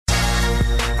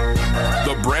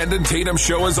Brandon Tatum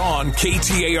Show is on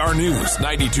KTAR News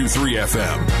 92.3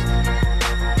 FM.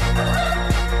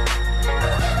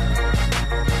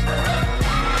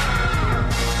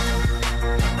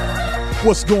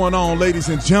 What's going on, ladies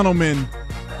and gentlemen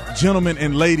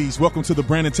and ladies? Welcome to the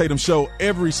Brandon Tatum Show.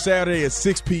 Every Saturday at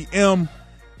 6 p.m.,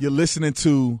 you're listening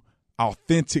to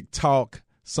authentic talk,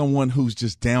 someone who's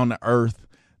just down to earth,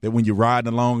 that when you're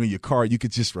riding along in your car, you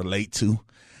could just relate to.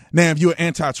 Now, if you're an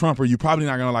anti-Trumper, you're probably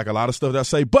not going to like a lot of stuff that I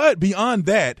say. But beyond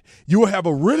that, you will have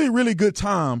a really, really good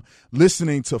time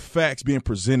listening to facts being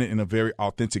presented in a very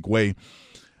authentic way.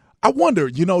 I wonder,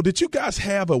 did you guys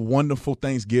have a wonderful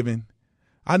Thanksgiving?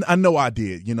 I know I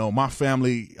did. My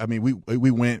family,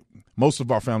 we went, most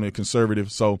of our family are conservative.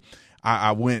 So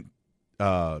I went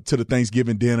to the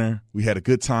Thanksgiving dinner. We had a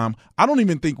good time. I don't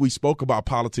even think we spoke about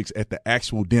politics at the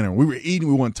actual dinner. We were eating.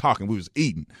 We weren't talking. We was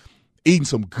eating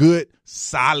some good,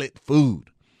 solid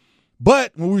food.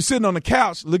 But when we were sitting on the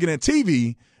couch looking at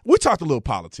TV, we talked a little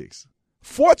politics.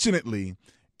 Fortunately,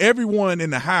 everyone in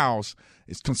the house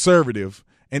is conservative.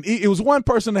 And it was one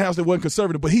person in the house that wasn't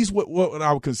conservative, but he's what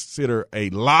I would consider a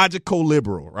logical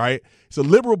liberal, right? He's a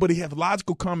liberal, but he has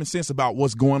logical common sense about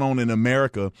what's going on in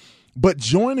America. But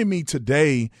joining me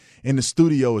today in the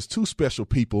studio is two special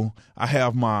people. I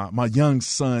have my young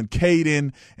son,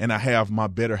 Caden, and I have my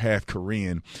better half,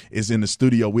 Corinne, is in the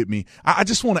studio with me. I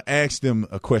just want to ask them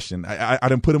a question. I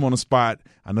didn't put them on the spot.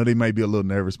 I know they may be a little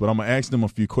nervous, but I'm going to ask them a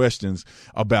few questions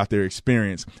about their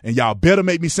experience. And y'all better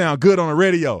make me sound good on the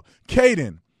radio.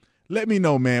 Caden, let me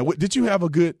know, man. Did you have a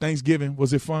good Thanksgiving?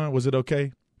 Was it fun? Was it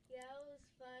okay? Yeah, it was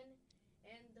fun,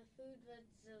 and the food was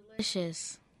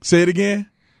delicious. Say it again.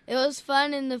 It was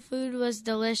fun, and the food was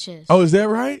delicious. Oh, is that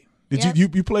right? Yep.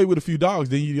 You played with a few dogs?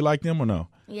 Didn't you? You like them or no?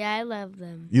 Yeah, I love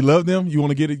them. You love them? You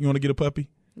want to get it? You want to get a puppy?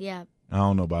 Yeah. I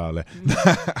don't know about all that.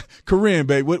 Mm-hmm. Corinne,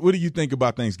 babe, what do you think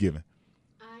about Thanksgiving?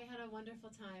 I had a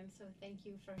wonderful time, so thank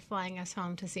you for flying us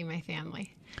home to see my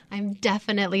family. I'm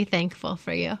definitely thankful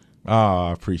for you. Oh,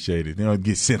 I appreciate it.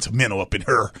 Get sentimental up in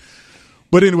her.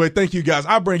 But anyway, thank you guys.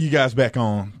 I'll bring you guys back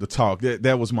on the talk.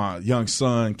 That was my young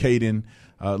son, Caden,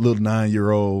 little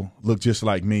 9-year-old, looked just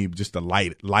like me, just a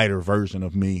lighter version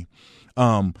of me.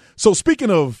 So speaking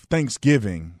of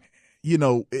Thanksgiving,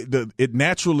 it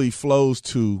naturally flows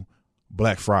to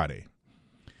Black Friday.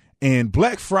 And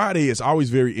Black Friday is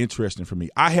always very interesting for me.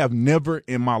 I have never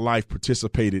in my life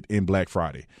participated in Black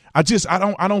Friday. I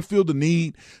don't feel the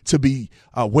need to be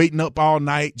waiting up all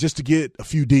night just to get a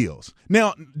few deals.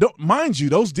 Now, mind you,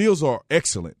 those deals are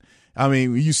excellent. I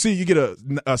mean, you get a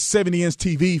 70-inch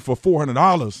TV for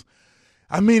 $400.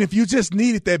 I mean, if you just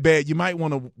need it that bad, you might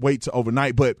want to wait to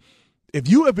overnight. But if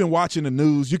you have been watching the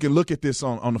news, you can look at this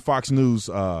on the Fox News.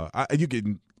 I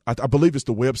believe it's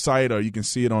the website, or you can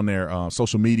see it on their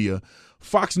social media.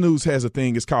 Fox News has a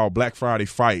thing. It's called Black Friday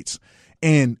Fights.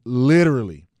 And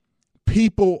literally,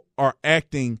 people are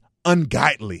acting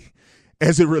ungodly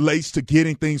as it relates to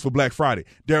getting things for Black Friday.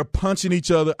 They're punching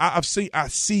each other. I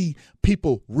see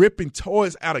people ripping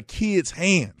toys out of kids'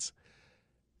 hands.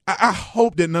 I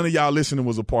hope that none of y'all listening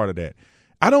was a part of that.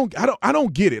 I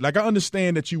don't get it. Like, I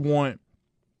understand that you want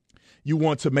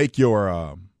to make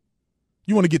your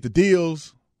you want to get the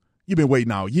deals. You've been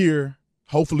waiting all year.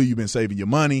 Hopefully you've been saving your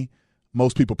money.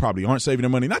 Most people probably aren't saving their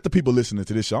money. Not the people listening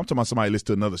to this show. I'm talking about somebody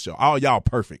listening to another show. All y'all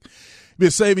perfect. You've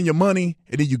been saving your money,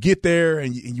 and then you get there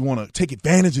and you want to take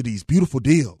advantage of these beautiful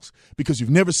deals because you've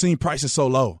never seen prices so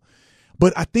low.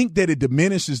 But I think that it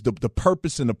diminishes the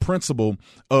purpose and the principle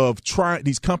of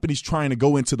these companies trying to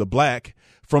go into the black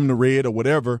from the red or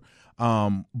whatever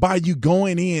by you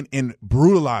going in and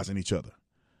brutalizing each other.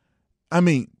 I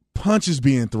mean, punches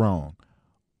being thrown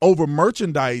over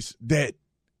merchandise that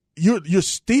you're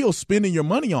still spending your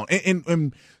money on.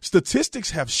 And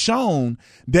statistics have shown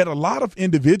that a lot of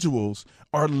individuals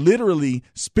are literally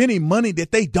spending money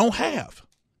that they don't have.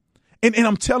 And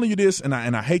I'm telling you this, and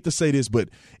I hate to say this, but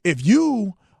if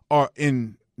you are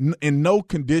in no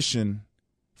condition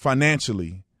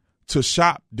financially to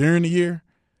shop during the year,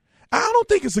 I don't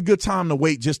think it's a good time to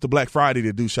wait just to Black Friday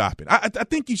to do shopping. I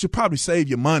think you should probably save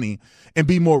your money and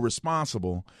be more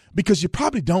responsible because you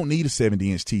probably don't need a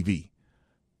 70-inch TV.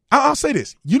 I'll say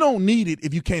this. You don't need it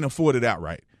if you can't afford it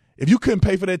outright. If you couldn't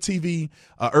pay for that TV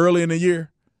early in the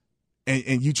year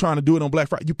and you trying to do it on Black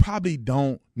Friday, you probably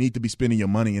don't need to be spending your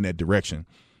money in that direction.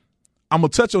 I'm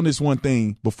going to touch on this one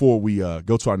thing before we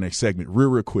go to our next segment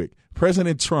real quick.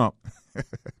 President Trump,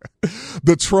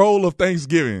 the troll of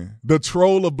Thanksgiving, the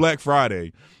troll of Black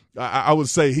Friday, I would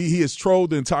say he has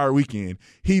trolled the entire weekend.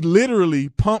 He literally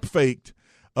pump faked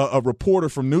a reporter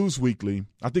from Newsweekly.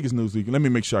 I think it's Newsweek. Let me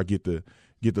make sure I get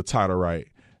the title right.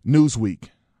 Newsweek,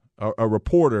 a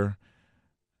reporter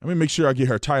let me make sure I get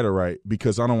her title right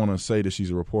because I don't want to say that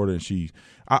she's a reporter. And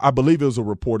I believe it was a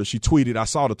reporter. She tweeted, I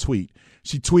saw the tweet.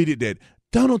 She tweeted that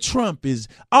Donald Trump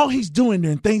all he's doing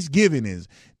during Thanksgiving is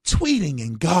tweeting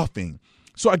and golfing.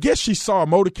 So I guess she saw a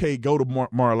motorcade go to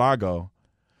Mar-a-Lago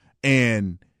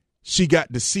and she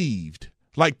got deceived.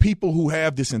 Like people who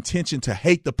have this intention to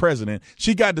hate the president,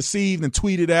 she got deceived and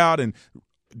tweeted out and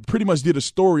pretty much did a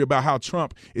story about how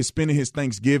Trump is spending his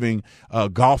Thanksgiving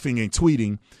golfing and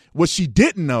tweeting. What she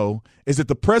didn't know is that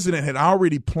the president had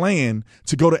already planned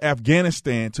to go to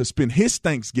Afghanistan to spend his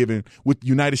Thanksgiving with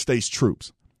United States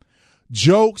troops.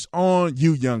 Joke's on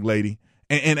you, young lady.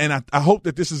 And I hope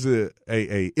that this is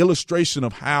a illustration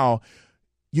of how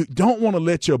you don't want to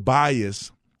let your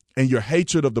bias and your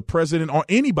hatred of the president or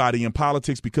anybody in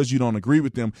politics because you don't agree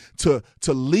with them to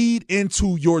lead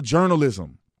into your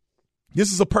journalism.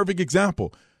 This is a perfect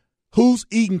example. Who's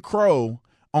eating crow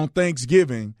on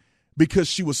Thanksgiving because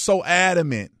she was so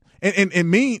adamant? And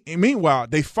meanwhile,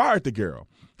 they fired the girl.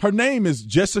 Her name is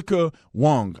Jessica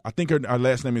Wong. I think her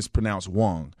last name is pronounced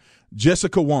Wong.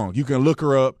 Jessica Wong. You can look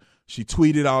her up. She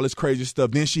tweeted all this crazy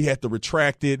stuff. Then she had to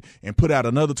retract it and put out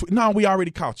another tweet. No, we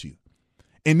already caught you.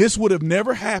 And this would have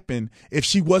never happened if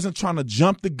she wasn't trying to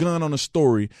jump the gun on a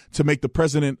story to make the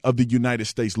president of the United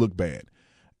States look bad.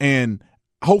 And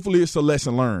hopefully it's a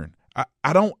lesson learned.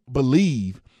 I don't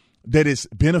believe that it's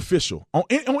beneficial on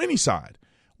any side,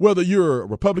 whether you're a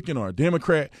Republican or a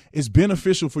Democrat. It's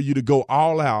beneficial for you to go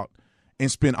all out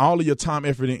and spend all of your time,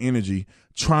 effort, and energy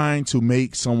trying to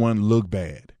make someone look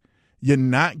bad. You're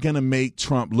not going to make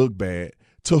Trump look bad.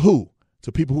 To who?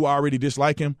 To people who already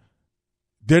dislike him?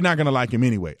 They're not going to like him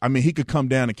anyway. I mean, he could come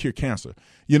down and cure cancer.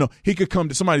 You know, he could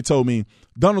come. Somebody told me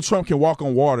Donald Trump can walk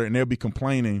on water and they'll be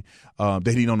complaining that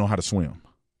he don't know how to swim.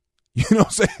 You know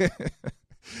what I'm saying?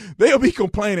 They'll be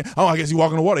complaining, oh, I guess he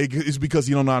walking on water. It's because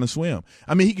he don't know how to swim.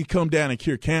 I mean, he could come down and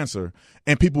cure cancer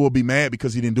and people will be mad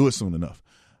because he didn't do it soon enough.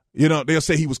 You know, they'll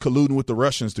say he was colluding with the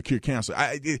Russians to cure cancer.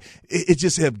 It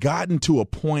just have gotten to a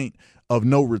point of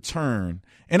no return.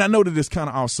 And I know that it's kind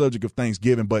of our subject of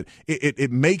Thanksgiving, but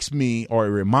it makes me, or it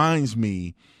reminds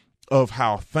me of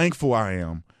how thankful I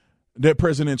am that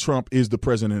President Trump is the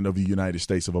president of the United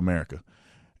States of America.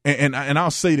 And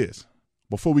I'll say this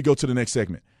before we go to the next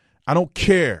segment. I don't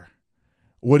care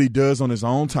what he does on his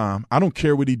own time. I don't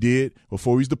care what he did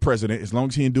before he's the president, as long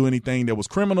as he didn't do anything that was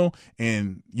criminal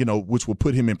and, you know, which will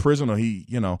put him in prison or he,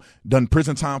 you know, done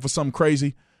prison time for something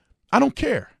crazy. I don't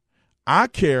care. I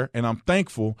care, and I'm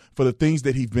thankful for the things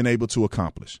that he's been able to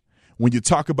accomplish. When you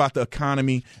talk about the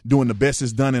economy doing the best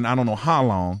it's done in I don't know how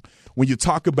long, when you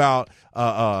talk about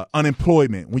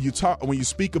unemployment, when you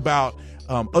speak about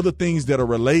other things that are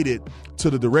related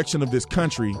to the direction of this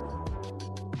country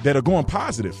that are going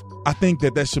positive, I think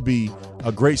that should be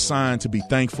a great sign to be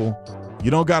thankful. You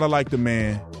don't got to like the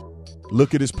man.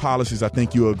 Look at his policies. I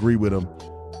think you'll agree with him.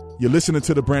 You're listening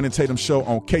to the Brandon Tatum Show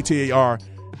on KTAR.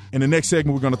 In the next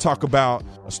segment, we're going to talk about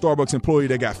a Starbucks employee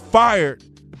that got fired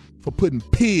for putting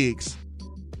pigs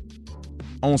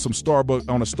on a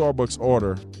Starbucks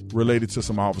order related to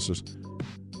some officers.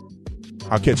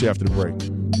 I'll catch you after the break.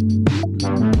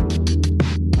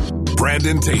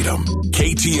 Brandon Tatum,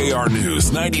 KTAR News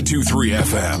 92.3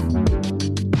 FM.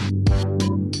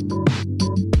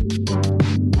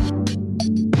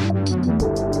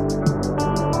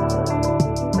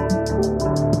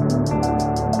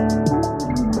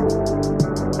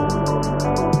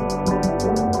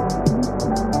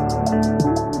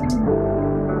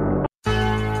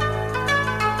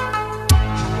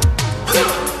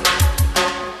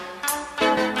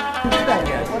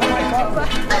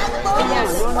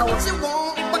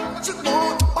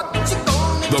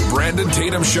 The Brandon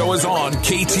Tatum Show is on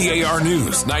KTAR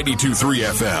News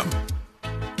 92.3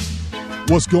 FM.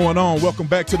 What's going on? Welcome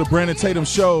back to the Brandon Tatum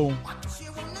Show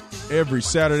every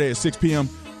Saturday at 6 p.m.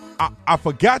 I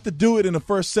forgot to do it in the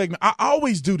first segment. I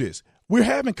always do this. We're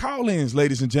having call-ins,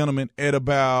 ladies and gentlemen, at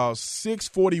about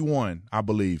 6:41, I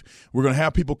believe. We're going to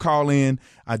have people call in.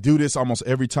 I do this almost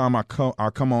every time I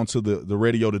come on to the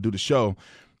radio to do the show.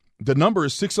 The number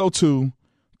is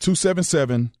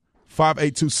 602-277-5827.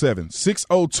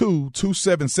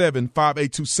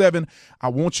 602-277-5827. I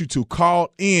want you to call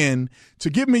in to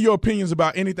give me your opinions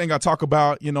about anything I talk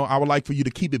about. You know, I would like for you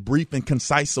to keep it brief and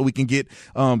concise so we can get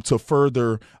to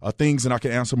further things and I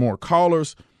can answer more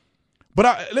callers.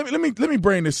 But let me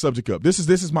bring this subject up. This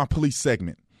is my police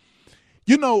segment.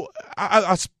 You know,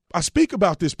 I speak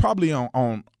about this probably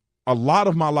on a lot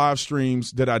of my live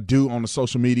streams that I do on the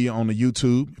social media, on the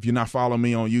YouTube. If you're not following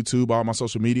me on YouTube, all my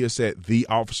social media is at The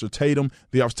Officer Tatum.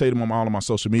 The Officer Tatum on all of my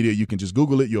social media. You can just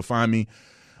Google it. You'll find me.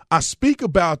 I speak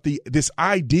about this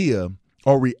idea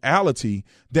or reality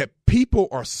that people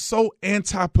are so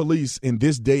anti-police in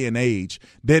this day and age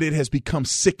that it has become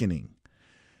sickening.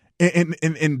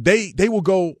 And they will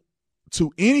go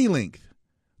to any length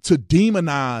to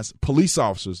demonize police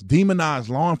officers, demonize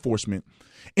law enforcement.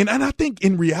 And I think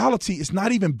in reality, it's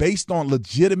not even based on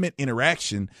legitimate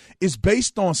interaction. It's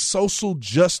based on social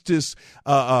justice.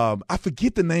 I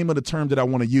forget the name of the term that I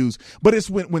want to use, but it's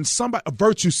when somebody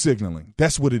virtue signaling.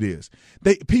 That's what it is.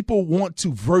 People want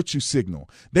to virtue signal.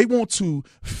 They want to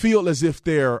feel as if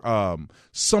they're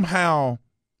somehow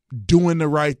doing the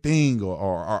right thing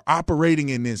or operating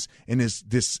in this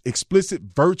explicit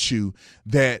virtue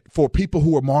that for people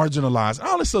who are marginalized,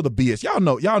 all this other BS.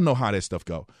 Y'all know how that stuff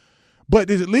go. But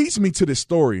it leads me to this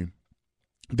story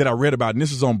that I read about, and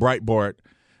this is on Breitbart,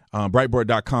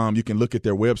 Breitbart.com. You can look at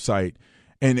their website.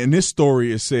 And in this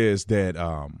story, it says that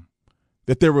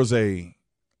that there was let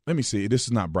me see, this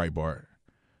is not Breitbart.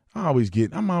 I'm always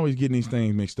getting these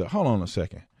things mixed up. Hold on a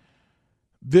second.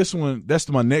 This one, that's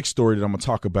my next story that I'm going to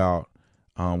talk about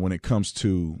when it comes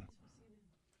to,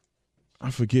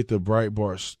 I forget the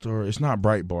Breitbart story. It's not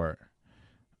Breitbart.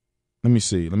 Let me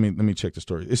see. Let me check the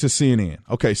story. It's a CNN.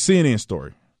 Okay, CNN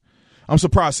story. I'm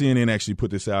surprised CNN actually put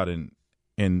this out, and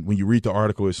when you read the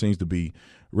article, it seems to be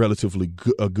relatively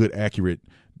a good, accurate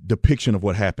depiction of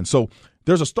what happened. So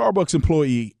there's a Starbucks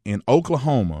employee in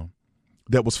Oklahoma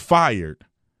that was fired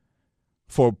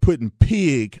for putting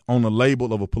pig on the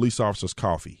label of a police officer's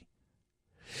coffee.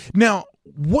 Now,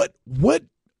 what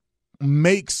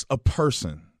makes a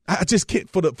person? I just can't,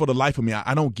 for the life of me,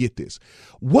 I don't get this.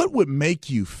 What would make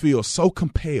you feel so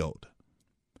compelled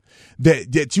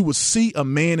that you would see a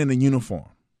man in a uniform?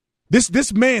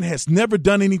 This man has never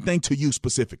done anything to you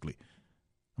specifically.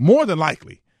 More than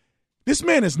likely. This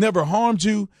man has never harmed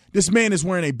you. This man is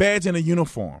wearing a badge and a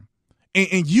uniform.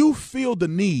 And you feel the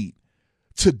need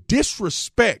to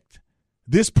disrespect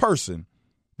this person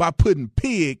by putting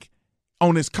pig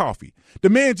on his coffee. The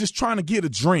man just trying to get a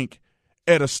drink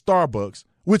at a Starbucks,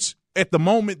 which at the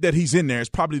moment that he's in there is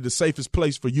probably the safest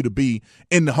place for you to be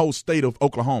in the whole state of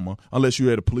Oklahoma, unless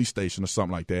you're at a police station or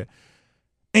something like that.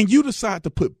 And you decide to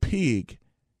put pig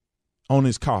on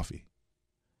his coffee.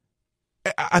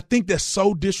 I think that's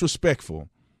so disrespectful.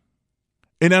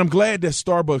 And I'm glad that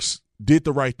Starbucks did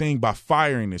the right thing by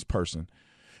firing this person,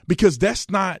 because that's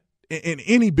not, in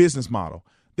any business model,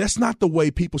 that's not the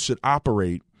way people should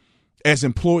operate as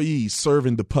employees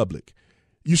serving the public.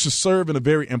 You should serve in a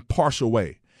very impartial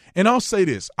way. And I'll say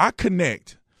this, I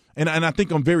connect, and I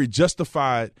think I'm very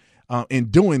justified in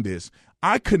doing this.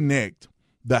 I connect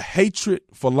the hatred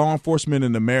for law enforcement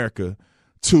in America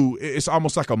to, it's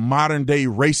almost like a modern day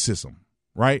racism,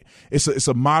 right? It's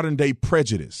a modern day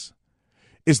prejudice.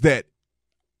 It's that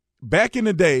back in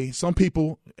the day, some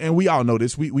people, and we all know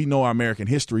this, we know our American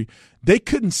history, they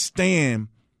couldn't stand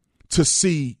to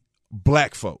see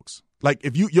black folks. Like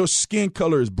if your skin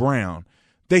color is brown,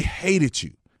 they hated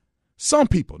you. Some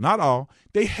people, not all,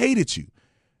 they hated you.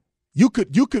 You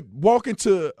could walk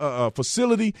into a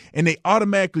facility and they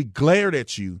automatically glared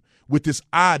at you with this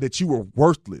eye that you were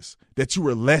worthless, that you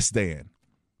were less than.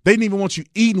 They didn't even want you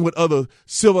eating with other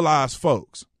civilized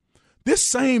folks. This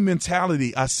same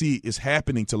mentality I see is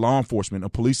happening to law enforcement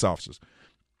and police officers,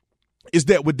 is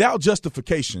that without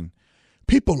justification,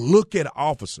 people look at an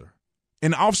officer,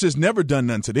 and the officer's never done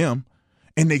nothing to them,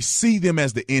 and they see them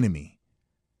as the enemy.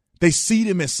 They see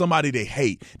them as somebody they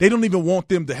hate. They don't even want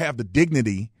them to have the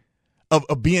dignity of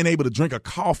being able to drink a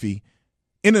coffee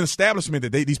in an establishment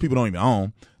that these people don't even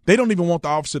own. They don't even want the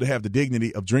officer to have the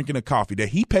dignity of drinking a coffee that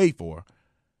he paid for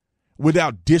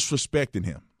without disrespecting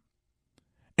him.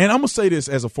 And I'm going to say this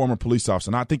as a former police officer,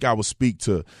 and I think I will speak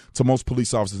to most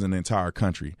police officers in the entire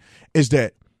country, is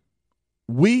that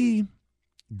we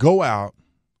go out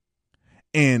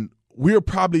and we're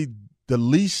probably the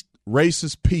least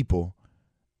racist people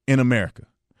in America.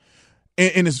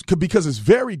 And it's because it's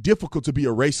very difficult to be a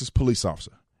racist police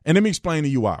officer. And let me explain to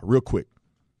you why real quick.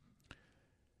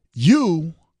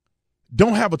 You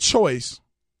don't have a choice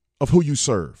of who you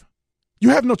serve. You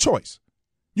have no choice.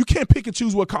 You can't pick and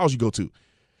choose what cause you go to.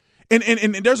 And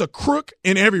there's a crook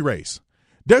in every race.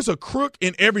 There's a crook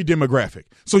in every demographic.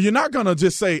 So you're not going to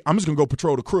just say, I'm just going to go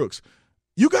patrol the crooks.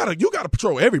 You gotta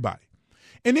patrol everybody.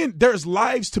 And then there's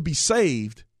lives to be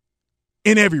saved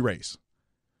in every race.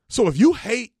 So if you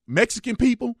hate Mexican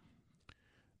people,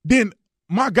 then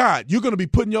my God, you're going to be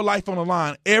putting your life on the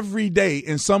line every day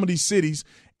in some of these cities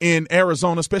in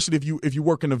Arizona, especially if you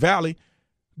work in the Valley,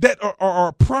 that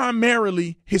are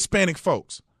primarily Hispanic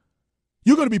folks.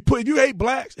 You're going to be if you hate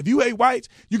blacks, if you hate whites,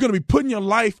 you're going to be putting your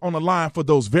life on the line for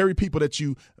those very people that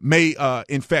you may,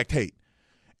 in fact, hate.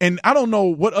 And I don't know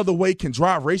what other way can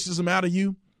drive racism out of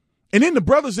you. And then the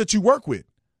brothers that you work with.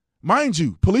 Mind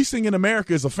you, policing in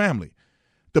America is a family.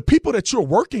 The people that you're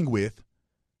working with,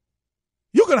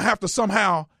 you're going to have to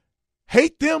somehow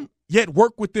hate them, yet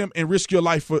work with them and risk your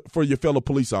life for your fellow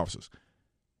police officers.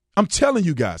 I'm telling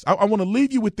you guys, I want to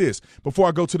leave you with this before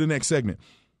I go to the next segment.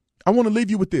 I want to leave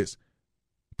you with this.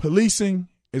 Policing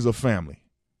is a family.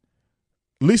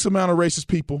 Least amount of racist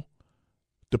people,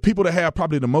 the people that have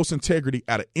probably the most integrity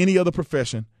out of any other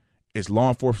profession is law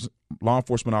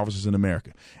enforcement officers in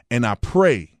America. And I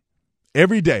pray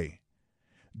every day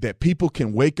that people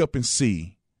can wake up and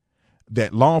see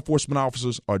that law enforcement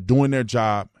officers are doing their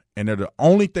job, and they're the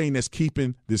only thing that's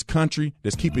keeping this country,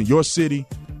 that's keeping your city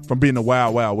from being the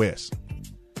wild, wild west.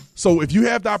 So if you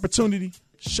have the opportunity,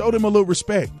 show them a little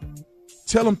respect.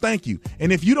 Tell them thank you.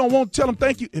 And if you don't want to tell them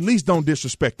thank you, at least don't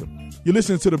disrespect them. You're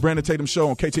listening to the Brandon Tatum Show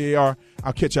on KTAR.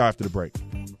 I'll catch y'all after the break.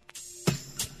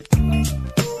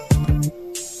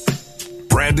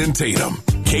 Brandon Tatum,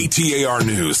 KTAR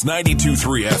News,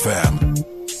 92.3 FM.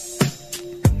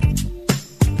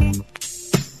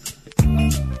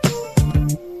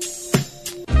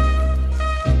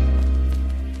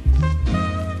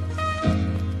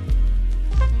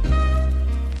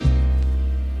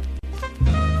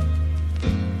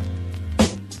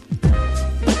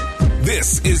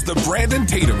 This is the Brandon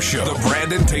Tatum Show. The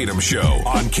Brandon Tatum Show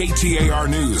on KTAR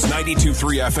News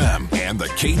 92.3 FM and the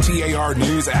KTAR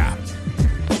News app.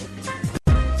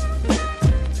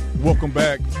 Welcome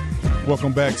back.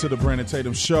 Welcome back to the Brandon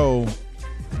Tatum Show.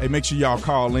 Hey, make sure y'all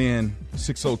call in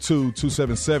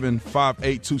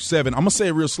 602-277-5827. I'm going to say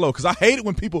it real slow because I hate it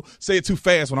when people say it too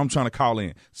fast when I'm trying to call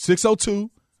in.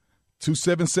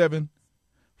 602-277-5827.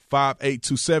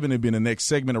 It'll be in the next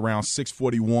segment around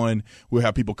 6:41. We'll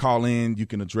have people call in. You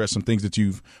can address some things that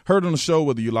you've heard on the show,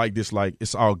 whether you like, dislike.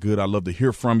 It's all good. I love to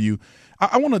hear from you.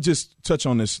 I want to just touch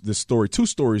on this story, two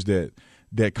stories that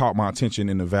caught my attention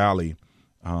in the Valley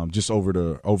just over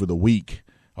the week,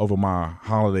 over my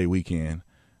holiday weekend,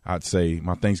 I'd say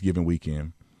my Thanksgiving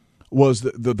weekend. Was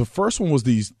the first one was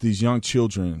these young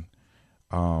children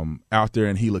out there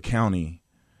in Gila County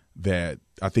that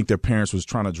I think their parents was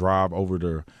trying to drive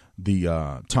over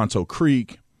the Tonto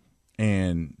Creek,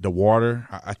 and the water,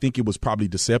 I think it was probably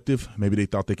deceptive. Maybe they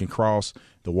thought they can cross.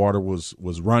 The water was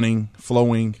running,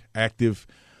 flowing, active,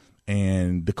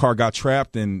 and the car got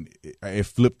trapped and it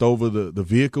flipped over the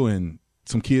vehicle, and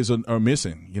some kids are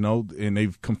missing, and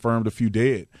they've confirmed a few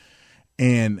dead.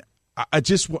 And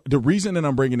the reason that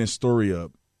I'm bringing this story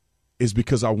up is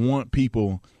because I want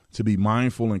people to be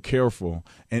mindful and careful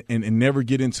and never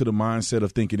get into the mindset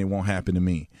of thinking it won't happen to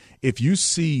me. If you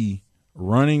see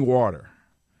running water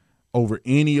over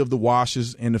any of the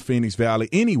washes in the Phoenix Valley,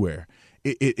 anywhere,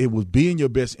 it would be in your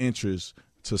best interest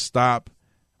to stop,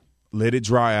 let it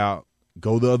dry out,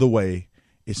 go the other way.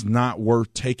 It's not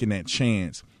worth taking that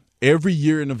chance. Every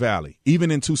year in the Valley,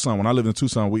 even in Tucson, when I lived in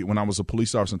Tucson, when I was a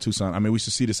police officer in Tucson, we used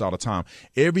to see this all the time.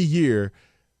 Every year,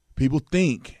 people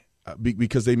think,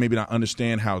 because they maybe not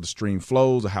understand how the stream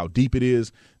flows or how deep it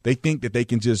is, they think that they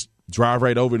can just drive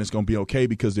right over and it's going to be okay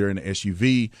because they're in an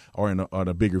SUV or in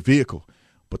a bigger vehicle.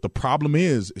 But the problem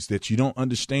is that you don't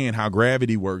understand how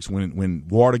gravity works when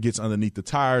water gets underneath the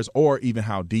tires, or even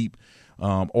how deep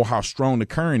or how strong the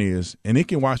current is, and it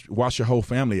can wash your whole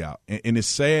family out. And it's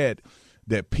sad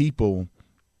that people,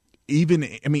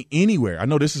 anywhere, I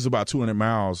know this is about 200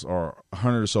 miles or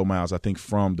 100 or so miles, I think,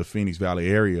 from the Phoenix Valley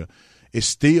area. It's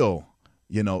still,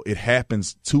 it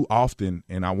happens too often,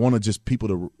 and I want just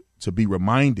people to be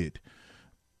reminded,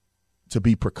 to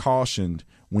be precautioned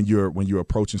when you're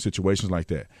approaching situations like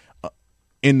that.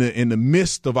 In the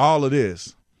midst of all of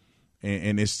this,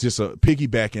 and it's just a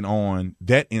piggybacking on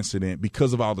that incident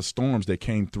because of all the storms that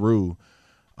came through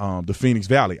the Phoenix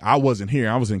Valley. I wasn't here.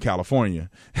 I was in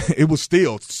California. It was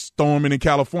still storming in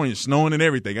California, snowing and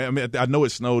everything. I know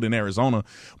it snowed in Arizona,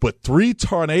 but 3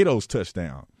 tornadoes touched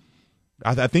down.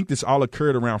 I think this all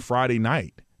occurred around Friday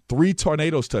night. 3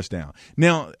 tornadoes touched down.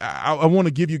 Now, I want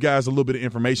to give you guys a little bit of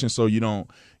information so you don't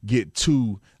get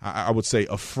too, I would say,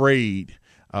 afraid,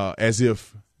 as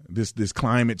if this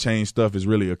climate change stuff is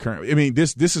really occurring.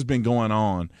 This has been going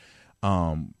on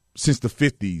since the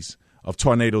 50s of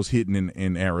tornadoes hitting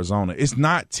in Arizona. It's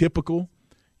not typical.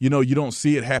 You don't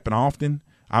see it happen often,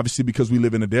 obviously, because we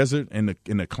live in a desert and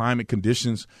the climate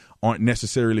conditions aren't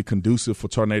necessarily conducive for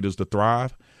tornadoes to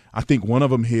thrive. I think one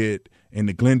of them hit in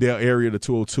the Glendale area, the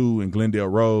 202 and Glendale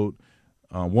Road.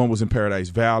 One was in Paradise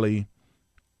Valley.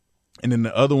 And then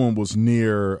the other one was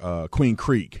near Queen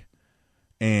Creek.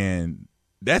 And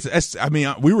that's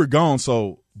we were gone,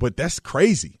 but that's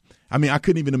crazy. I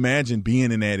couldn't even imagine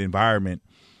being in that environment.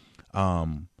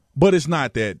 but it's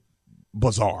not that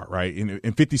bizarre, right?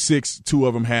 In 56, 2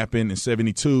 of them happened. In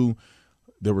 72,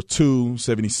 there were 2,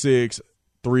 76,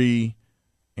 3.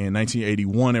 In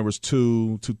 1981, there was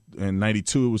 2. In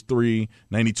 92, it was 3.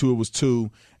 92, it was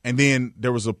 2. And then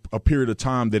there was a period of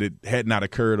time that it had not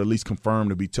occurred, at least confirmed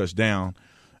to be touched down.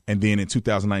 And then in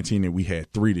 2019, we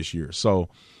had 3 this year. So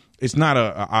it's not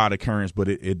a odd occurrence, but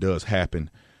it does happen.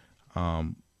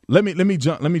 Let me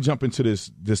jump into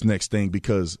this next thing,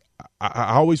 because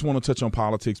I always want to touch on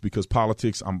politics, because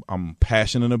politics I'm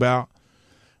passionate about,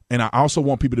 and I also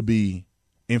want people to be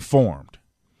informed.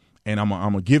 And I'm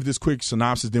gonna give this quick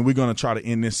synopsis. Then we're gonna try to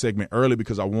end this segment early,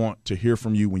 because I want to hear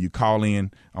from you when you call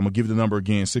in. I'm gonna give the number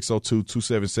again,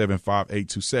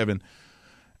 602-277-5827,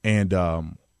 and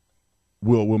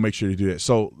we'll make sure to do that.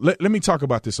 So let me talk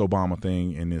about this Obama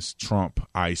thing and this Trump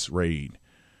ICE raid.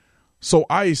 So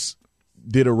ICE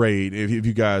did a raid. If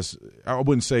you guys, I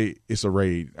wouldn't say it's a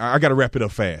raid. I got to wrap it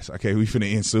up fast. Okay, we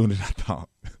finna end sooner than I thought.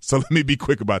 So let me be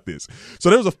quick about this. So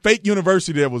there was a fake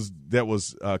university that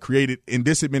was created in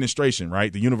this administration,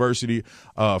 right? The University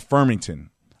of Farmington.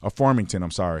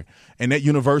 I'm sorry, and that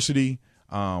university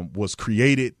was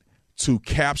created to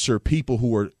capture people who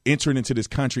were entering into this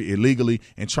country illegally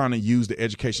and trying to use the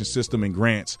education system and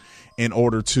grants in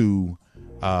order to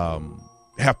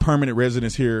have permanent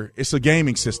residence here. It's a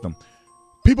gaming system.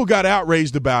 People got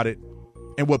outraged about it.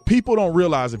 And what people don't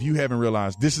realize, if you haven't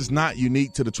realized, this is not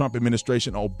unique to the Trump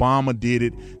administration. Obama did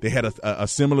it. They had a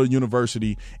similar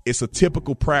university. It's a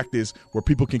typical practice where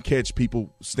people can catch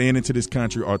people staying into this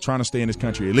country or trying to stay in this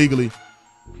country illegally.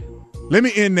 Let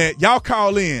me end that. Y'all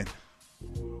call in.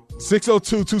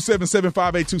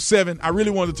 602-277-5827. I really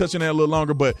wanted to touch on that a little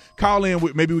longer, but call in.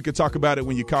 Maybe we could talk about it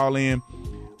when you call in.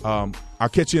 I'll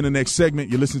catch you in the next segment.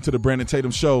 You're listening to the Brandon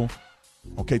Tatum Show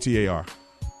on KTAR.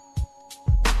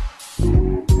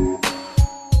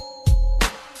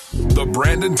 The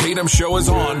Brandon Tatum Show is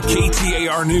on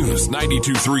KTAR News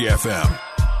 92.3 FM.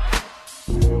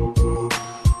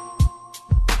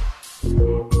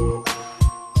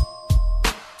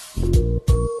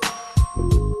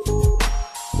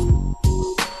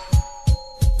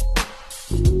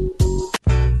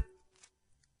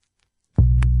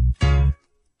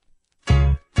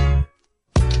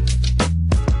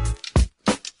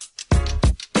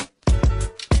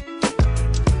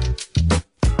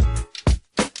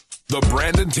 The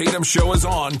Brandon Tatum Show is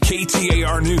on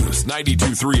KTAR News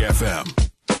 92.3 FM.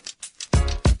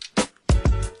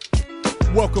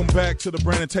 Welcome back to the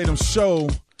Brandon Tatum Show.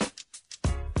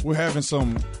 We're having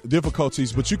some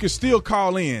difficulties, but you can still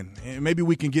call in, and maybe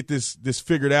we can get this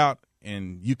figured out,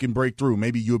 and you can break through.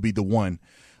 Maybe you'll be the one.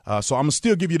 So I'm going to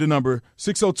still give you the number,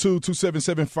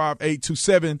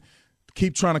 602-277-5827.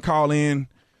 Keep trying to call in.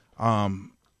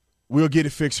 We'll get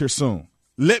it fixed here soon.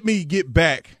 Let me get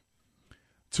back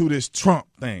to this Trump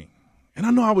thing. And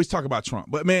I know I always talk about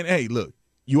Trump, but man, hey, look,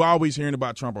 you always hearing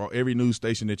about Trump on every news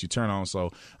station that you turn on,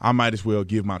 so I might as well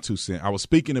give my 2 cents. I was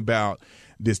speaking about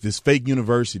this fake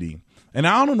university, and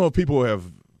I don't know if people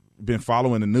have been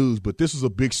following the news, but this was a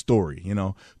big story.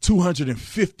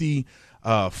 250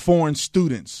 foreign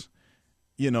students,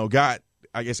 got,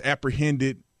 I guess,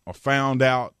 apprehended or found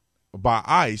out by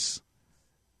ICE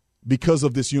because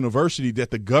of this university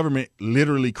that the government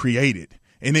literally created.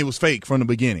 And it was fake from the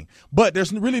beginning. But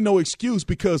there's really no excuse,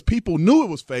 because people knew it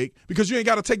was fake, because you ain't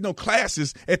got to take no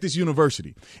classes at this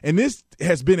university. And this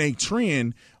has been a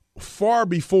trend far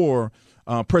before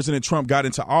President Trump got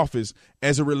into office,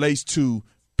 as it relates to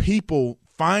people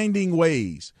finding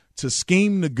ways to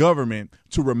scheme the government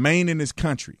to remain in this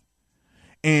country.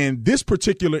 And this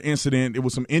particular incident, it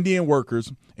was some Indian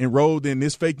workers enrolled in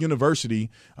this fake university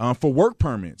for work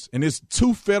permits. And there's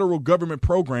 2 federal government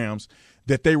programs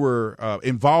that they were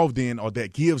involved in, or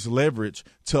that gives leverage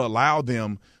to allow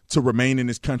them to remain in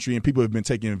this country, and people have been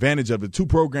taking advantage of it. 2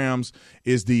 programs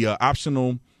is the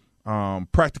optional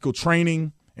practical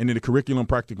training, and then the curriculum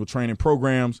practical training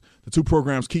programs. The 2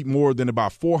 programs keep more than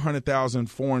about 400,000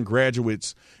 foreign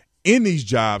graduates in these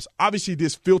jobs. Obviously,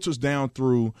 this filters down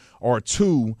through or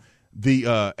to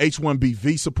the H-1B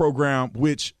visa program,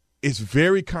 which is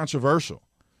very controversial.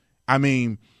 I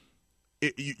mean,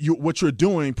 what you're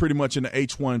doing pretty much in the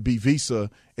H-1B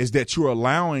visa is that you're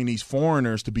allowing these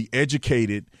foreigners to be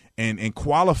educated and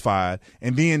qualified,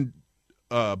 and then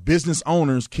business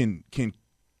owners can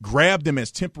grab them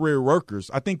as temporary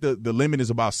workers. I think the limit is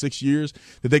about 6 years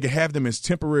that they can have them as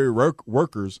temporary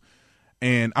workers,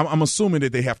 and I'm assuming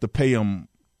that they have to pay them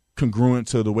congruent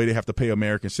to the way they have to pay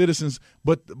American citizens,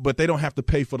 but they don't have to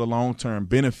pay for the long-term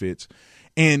benefits.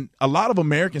 And a lot of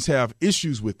Americans have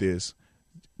issues with this,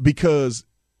 because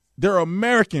there are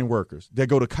American workers that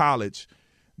go to college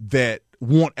that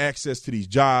want access to these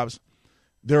jobs.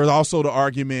 There is also the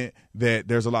argument that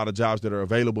there's a lot of jobs that are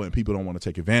available and people don't want to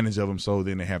take advantage of them, so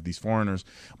then they have these foreigners.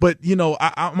 But,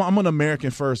 I'm an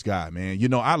American first guy, man.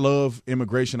 I love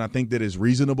immigration. I think that it's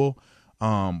reasonable,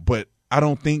 but I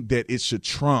don't think that it should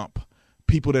trump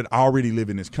people that already live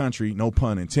in this country, no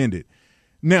pun intended.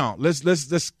 Now,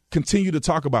 let's continue to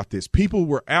talk about this. People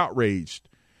were outraged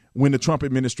when the Trump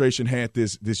administration had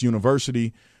this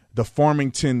university, the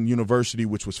Farmington University,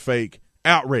 which was fake.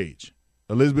 Outrage.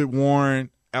 Elizabeth Warren,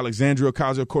 Alexandria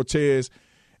Ocasio-Cortez,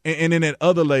 and then that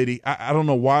other lady, I don't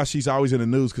know why she's always in the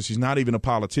news because she's not even a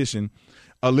politician.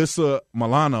 Alyssa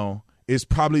Milano is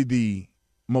probably the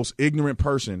most ignorant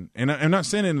person, and I'm not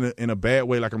saying it in a bad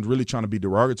way, like I'm really trying to be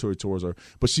derogatory towards her,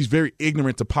 but she's very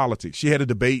ignorant to politics. She had a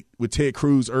debate with Ted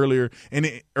Cruz earlier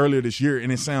this year, and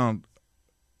it sounded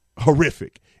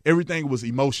horrific. Everything was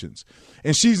emotions.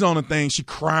 And she's on a thing, she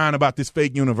crying about this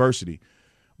fake university.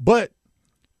 But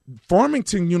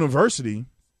Farmington University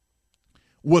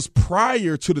was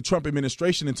prior to the Trump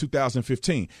administration in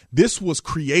 2015. This was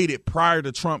created prior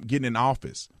to Trump getting in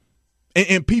office.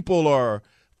 And people are,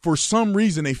 for some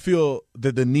reason, they feel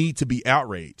that the need to be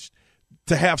outraged,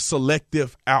 to have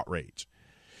selective outrage.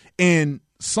 And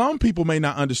some people may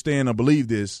not understand or believe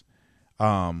this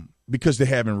because they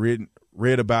haven't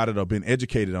read about it or been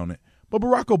educated on it. But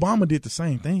Barack Obama did the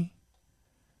same thing.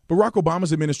 Barack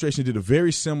Obama's administration did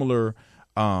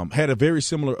had a very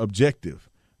similar objective.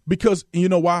 Because, you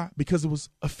know why? Because it was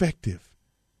effective.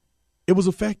 It was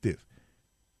effective.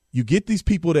 You get these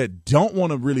people that don't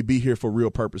want to really be here for real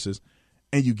purposes,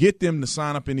 and you get them to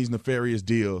sign up in these nefarious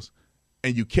deals,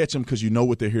 and you catch them because you know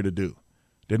what they're here to do.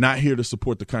 They're not here to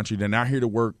support the country. They're not here to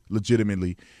work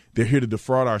legitimately. They're here to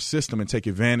defraud our system and take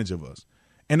advantage of us.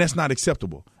 And that's not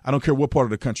acceptable. I don't care what part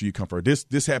of the country you come from.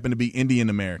 This happened to be Indian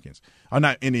Americans. Or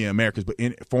not Indian Americans, but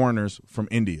foreigners from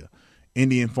India.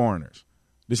 Indian foreigners.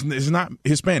 This is not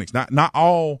Hispanics. Not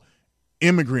all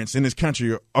immigrants in this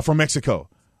country are from Mexico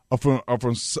or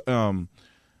from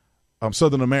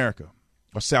Southern America,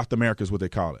 or South America is what they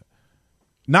call it.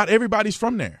 Not everybody's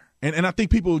from there. And I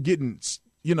think people are getting,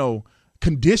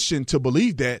 conditioned to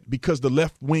believe that because the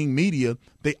left-wing media,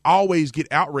 they always get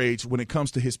outraged when it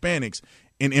comes to Hispanics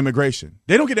in immigration.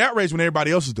 They don't get outraged when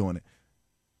everybody else is doing it.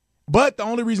 But the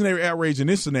only reason they were outraged in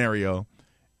this scenario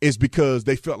is because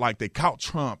they felt like they caught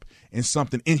Trump in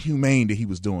something inhumane that he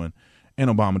was doing, and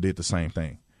Obama did the same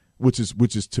thing, which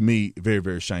is to me very,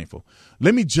 very shameful.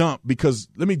 Let me jump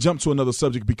to another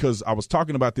subject because I was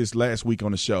talking about this last week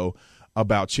on the show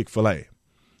about Chick-fil-A.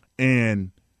 And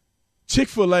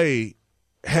Chick-fil-A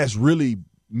has really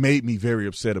made me very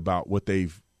upset about what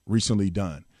they've recently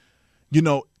done.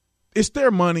 It's their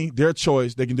money, their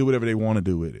choice. They can do whatever they want to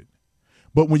do with it.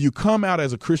 But when you come out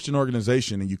as a Christian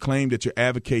organization and you claim that you're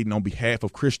advocating on behalf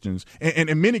of Christians,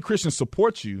 and many Christians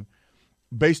support you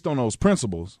based on those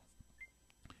principles,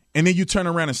 and then you turn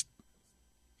around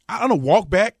and, walk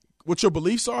back what your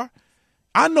beliefs are,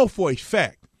 I know for a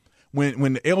fact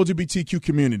when the LGBTQ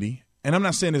community, and I'm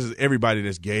not saying this is everybody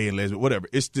that's gay and lesbian, whatever,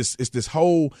 it's this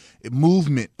whole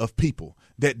movement of people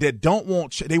that don't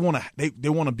want, they want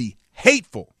to be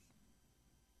hateful.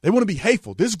 They want to be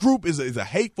hateful. This group is a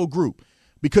hateful group.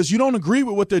 Because you don't agree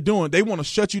with what they're doing, they want to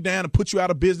shut you down and put you out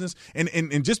of business.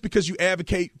 And just because you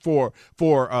advocate for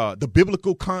the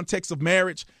biblical context of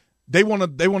marriage, they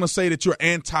want to say that you're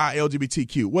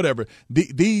anti-LGBTQ, whatever.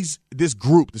 This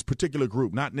particular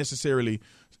group, not necessarily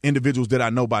individuals that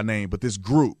I know by name, but this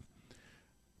group,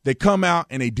 they come out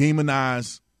and they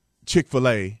demonize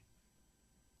Chick-fil-A.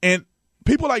 And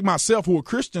people like myself who are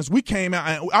Christians, we came out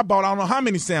and I bought I don't know how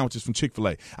many sandwiches from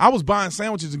Chick-fil-A. I was buying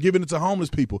sandwiches and giving it to homeless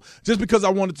people just because I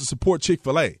wanted to support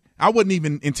Chick-fil-A. I wasn't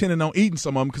even intending on eating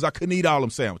some of them because I couldn't eat all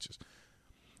them sandwiches.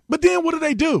 But then what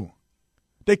do?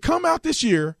 They come out this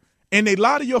year and they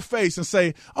lie to your face and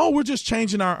say, oh, we're just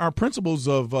changing our principles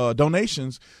of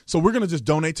donations, so we're going to just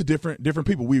donate to different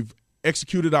people. We've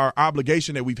executed our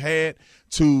obligation that we've had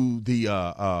to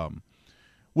the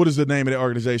what is the name of the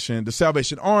organization? The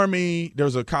Salvation Army.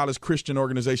 There's a college Christian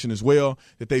organization as well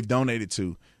that they've donated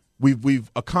to.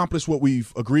 We've accomplished what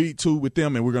we've agreed to with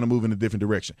them, and we're going to move in a different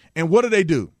direction. And what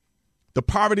do? The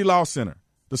Poverty Law Center,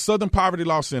 the Southern Poverty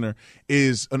Law Center,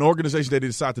 is an organization that they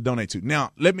decide to donate to.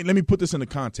 Now, let me put this into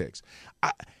context.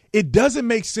 It doesn't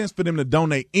make sense for them to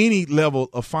donate any level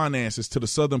of finances to the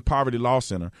Southern Poverty Law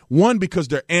Center. One, because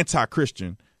they're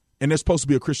anti-Christian, and they're supposed to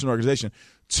be a Christian organization.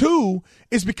 Two,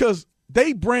 is because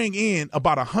they bring in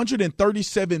about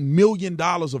 $137 million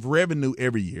of revenue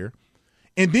every year.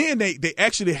 And then they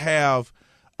actually have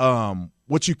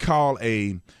what you call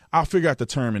I'll figure out the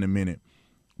term in a minute,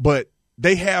 but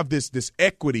they have this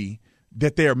equity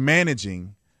that they're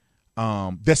managing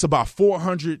that's about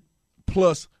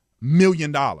 $400+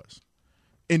 million.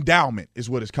 Endowment is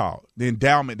what it's called. The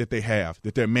endowment that they have,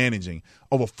 that they're managing,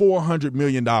 over $400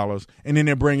 million, and then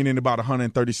they're bringing in about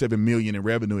 $137 million in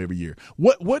revenue every year.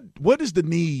 What is the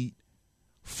need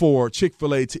for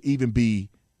Chick-fil-A to even be,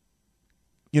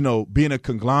 being a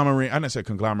conglomerate? I didn't say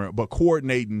conglomerate, but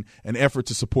coordinating an effort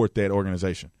to support that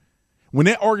organization. When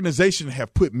that organization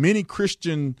have put many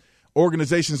Christian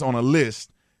organizations on a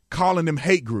list, calling them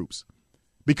hate groups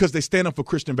because they stand up for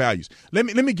Christian values. Let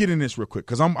me get in this real quick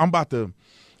because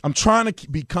I'm trying to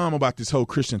be calm about this whole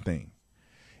Christian thing.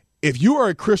 If you are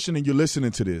a Christian and you're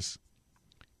listening to this,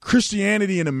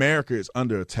 Christianity in America is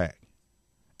under attack.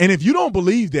 And if you don't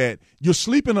believe that, you're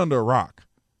sleeping under a rock.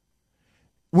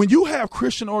 When you have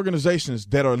Christian organizations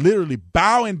that are literally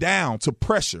bowing down to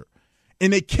pressure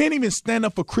and they can't even stand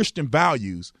up for Christian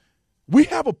values, we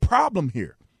have a problem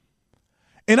here.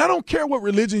 And I don't care what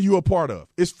religion you're a part of.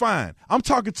 It's fine. I'm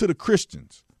talking to the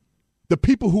Christians, the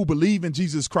people who believe in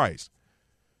Jesus Christ.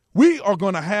 We are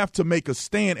going to have to make a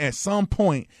stand at some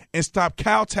point and stop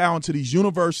kowtowing to these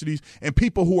universities and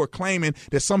people who are claiming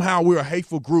that somehow we're a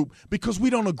hateful group because we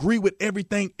don't agree with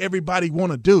everything everybody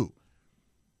want to do.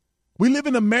 We live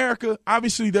in America.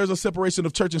 Obviously, there's a separation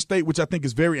of church and state, which I think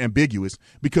is very ambiguous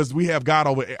because we have God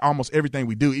over almost everything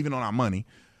we do, even on our money.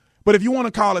 But if you want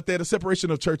to call it that, a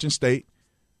separation of church and state.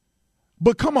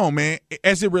 But come on, man,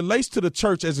 as it relates to the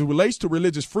church, as it relates to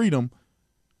religious freedom,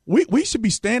 we should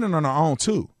be standing on our own,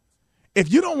 too.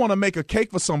 If you don't want to make a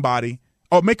cake for somebody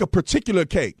or make a particular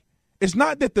cake, it's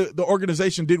not that the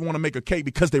organization didn't want to make a cake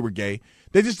because they were gay.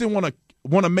 They just didn't want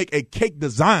to make a cake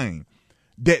design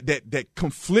that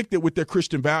conflicted with their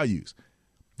Christian values.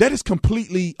 That is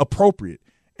completely appropriate,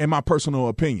 in my personal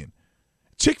opinion.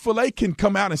 Chick-fil-A can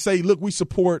come out and say, look, we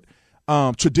support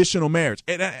traditional marriage.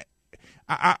 And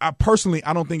I personally,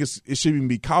 I don't think it should even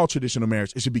be called traditional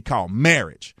marriage. It should be called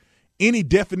marriage. Any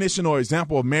definition or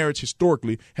example of marriage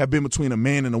historically have been between a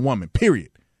man and a woman,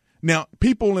 period. Now,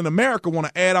 people in America want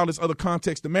to add all this other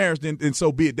context to marriage, and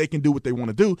so be it. They can do what they want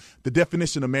to do. The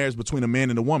definition of marriage between a man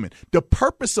and a woman. The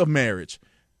purpose of marriage,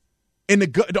 and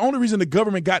the only reason the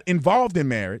government got involved in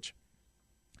marriage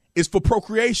is for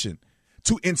procreation,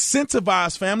 to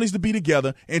incentivize families to be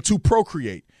together and to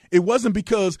procreate. It wasn't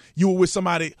because you were with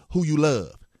somebody who you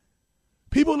love.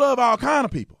 People love all kind of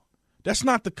people. That's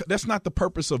not the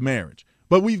purpose of marriage.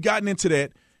 But we've gotten into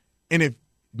that. And if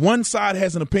one side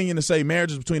has an opinion to say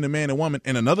marriage is between a man and woman,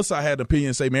 and another side had an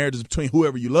opinion to say marriage is between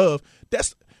whoever you love,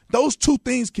 those two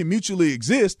things can mutually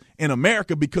exist in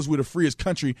America because we're the freest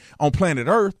country on planet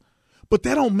Earth. But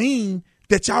that don't mean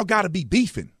that y'all got to be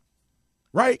beefing,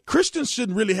 right? Christians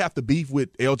shouldn't really have to beef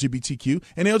with LGBTQ,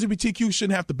 and LGBTQ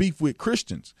shouldn't have to beef with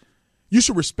Christians. You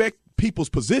should respect people's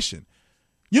position.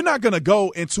 You're not going to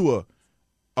go into a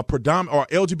predominant or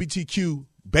LGBTQ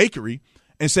bakery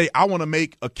and say, I want to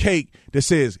make a cake that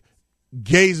says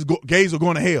gays are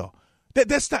going to hell.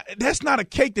 That's not a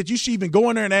cake that you should even go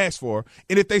in there and ask for.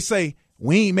 And if they say,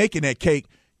 we ain't making that cake,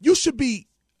 you should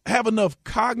have enough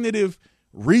cognitive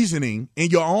reasoning in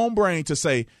your own brain to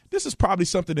say, this is probably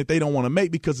something that they don't want to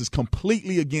make because it's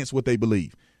completely against what they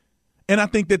believe. And I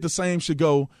think that the same should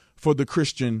go for the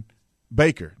Christian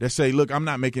baker that say, look, I'm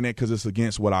not making that because it's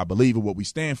against what I believe or what we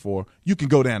stand for. You can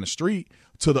go down the street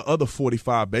to the other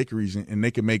 45 bakeries and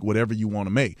they can make whatever you want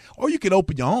to make. Or you can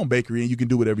open your own bakery and you can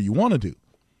do whatever you want to do.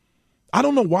 I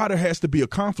don't know why there has to be a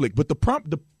conflict, but the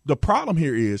problem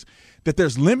here is that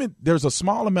there's a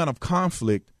small amount of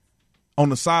conflict on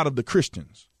the side of the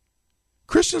Christians.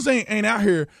 Christians ain't out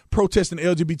here protesting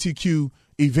LGBTQ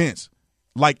events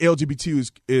like LGBT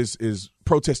is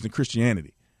protesting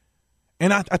Christianity.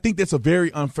 And I think that's a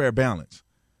very unfair balance.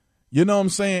 You know what I'm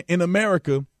saying? In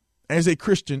America, as a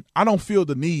Christian, I don't feel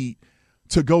the need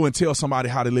to go and tell somebody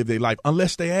how to live their life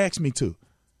unless they ask me to.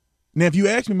 Now, if you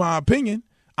ask me my opinion,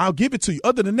 I'll give it to you.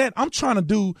 Other than that, I'm trying to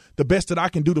do the best that I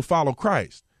can do to follow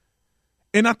Christ.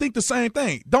 And I think the same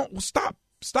thing. Don't stop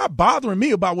bothering me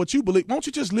about what you believe. Won't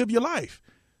you just live your life?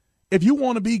 If you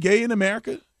want to be gay in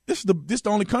America, this is the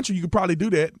only country you could probably do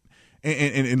that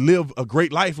and live a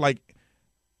great life like,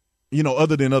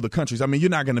 other than other countries. I mean, you're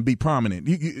not going to be prominent.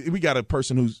 We got a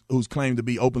person who's claimed to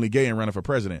be openly gay and running for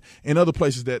president. In other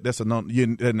places, that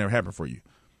never happened for you.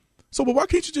 So, but why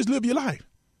can't you just live your life?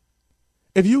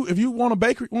 If you want a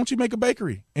bakery, why don't you make a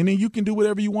bakery? And then you can do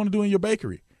whatever you want to do in your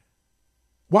bakery.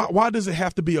 Why does it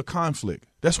have to be a conflict?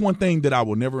 That's one thing that I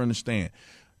will never understand.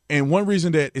 And one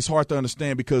reason that it's hard to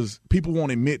understand because people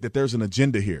won't admit that there's an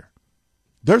agenda here.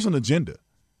 There's an agenda.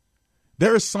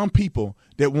 There are some people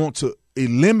that want to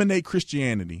eliminate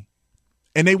Christianity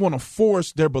and they want to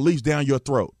force their beliefs down your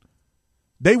throat.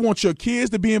 They want your kids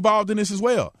to be involved in this as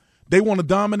well. They want to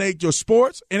dominate your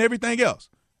sports and everything else.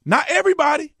 Not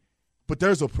everybody, but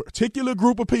there's a particular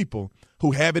group of people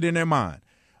who have it in their mind.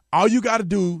 All you got to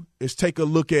do is take a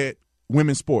look at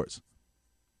women's sports.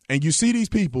 And you see these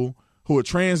people who are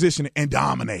transitioning and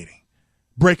dominating,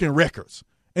 breaking records.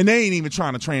 And they ain't even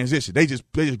trying to transition. They just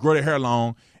grow their hair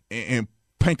long and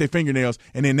paint their fingernails,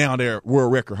 and then now they're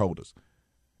world record holders.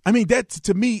 I mean, that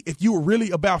to me, if you were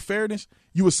really about fairness,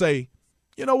 you would say,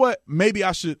 you know what, maybe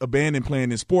I should abandon playing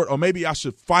this sport, or maybe I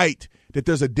should fight that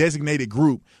there's a designated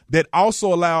group that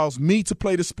also allows me to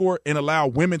play the sport and allow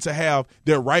women to have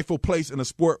their rightful place in the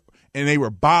sport, and they were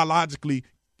biologically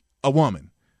a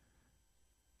woman.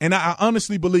 And I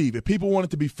honestly believe if people wanted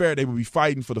to be fair, they would be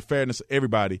fighting for the fairness of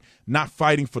everybody, not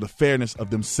fighting for the fairness of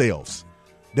themselves.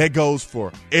 That goes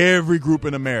for every group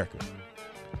in America.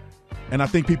 And I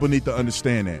think people need to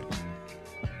understand that.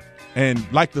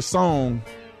 And like the song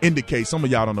indicates, some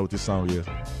of y'all don't know what this song is.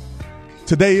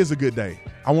 Today is a good day.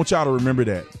 I want y'all to remember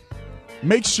that.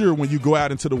 Make sure when you go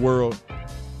out into the world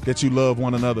that you love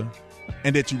one another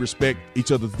and that you respect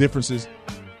each other's differences.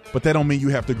 But that don't mean you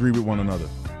have to agree with one another.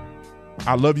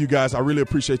 I love you guys. I really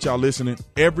appreciate y'all listening.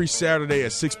 Every Saturday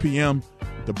at 6 p.m.,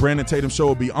 the Brandon Tatum Show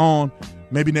will be on.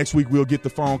 Maybe next week we'll get the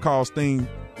phone calls thing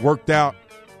worked out.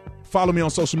 Follow me on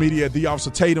social media at The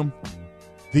Officer Tatum.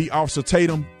 The Officer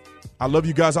Tatum. I love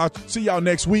you guys. I'll see y'all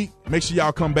next week. Make sure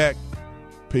y'all come back.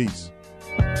 Peace.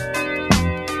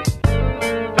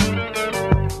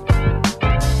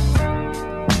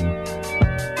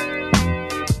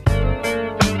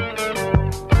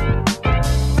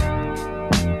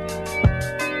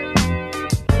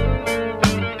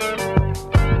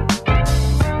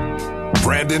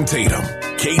 Brandon Tatum,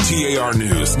 KTAR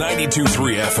News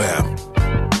 92.3 FM.